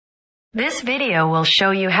This video will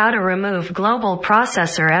show you how to remove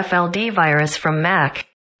GlobalProcesserfld virus from Mac.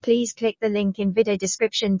 Please click the link in video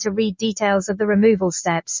description to read details of the removal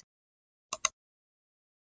steps.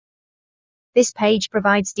 This page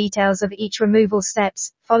provides details of each removal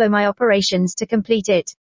steps. Follow my operations to complete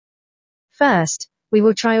it. First, we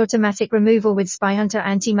will try automatic removal with SpyHunter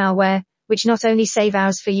anti-malware, which not only save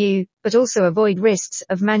hours for you, but also avoid risks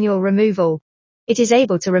of manual removal. It is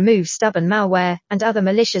able to remove stubborn malware and other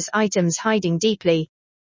malicious items hiding deeply.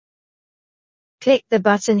 Click the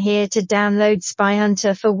button here to download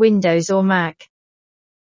SpyHunter for Windows or Mac.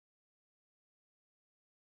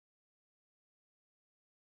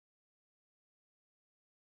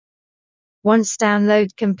 Once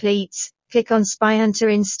download completes, click on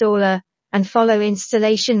SpyHunter Installer, and follow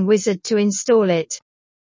Installation Wizard to install it.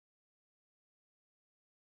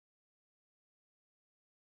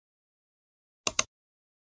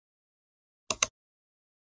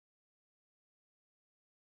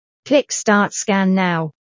 Click Start Scan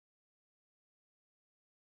now.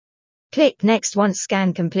 Click Next once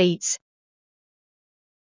scan completes.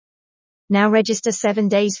 Now register 7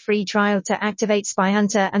 days free trial to activate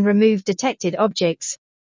SpyHunter and remove detected objects.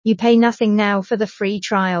 You pay nothing now for the free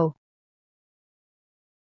trial.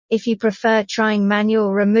 If you prefer trying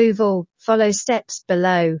manual removal, follow steps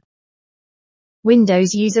below.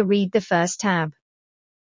 Windows user read the first tab.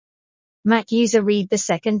 Mac user read the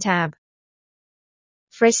second tab.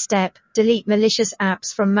 First step, delete malicious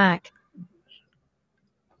apps from Mac.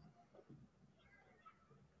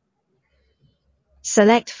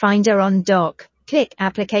 Select Finder on Dock, click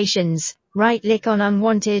Applications, right-click on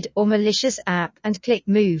Unwanted or Malicious App and click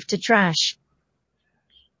Move to Trash.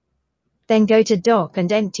 Then go to Dock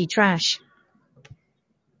and empty trash.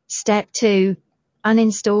 Step 2.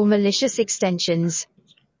 Uninstall malicious extensions.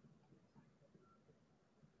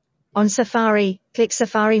 On Safari, click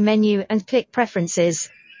Safari menu and click Preferences.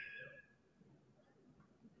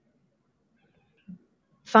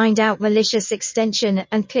 Find out malicious extension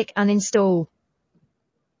and click Uninstall.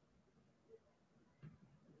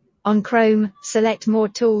 On Chrome, select More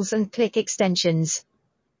Tools and click Extensions.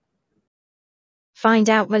 Find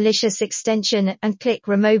out malicious extension and click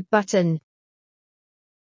Remove button.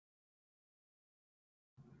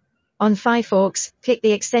 On Firefox, click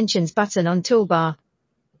the Extensions button on Toolbar.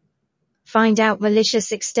 Find out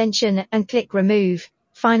malicious extension and click Remove.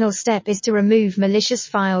 Final step is to remove malicious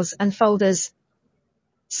files and folders.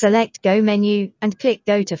 Select Go menu and click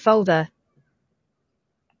Go to Folder.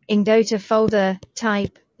 In Go to Folder,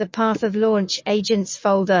 type the path of launch agents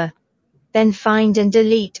folder. Then find and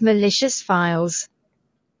delete malicious files.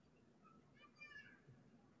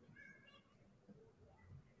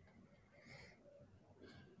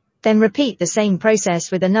 Then repeat the same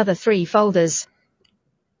process with another 3 folders.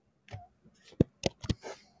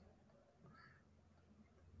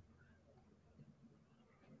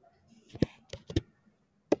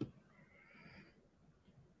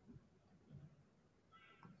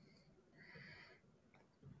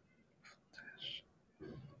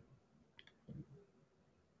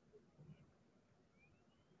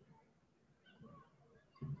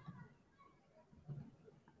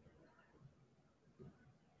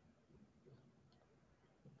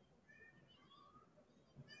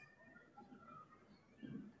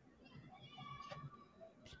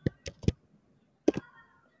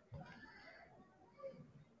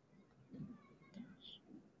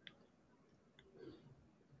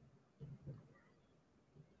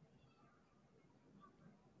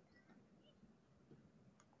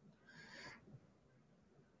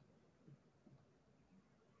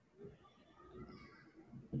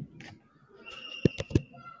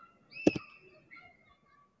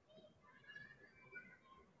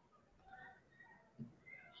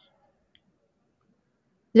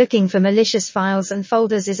 Looking for malicious files and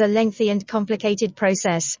folders is a lengthy and complicated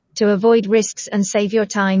process. To avoid risks and save your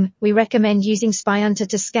time, we recommend using SpyHunter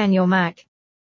to scan your Mac.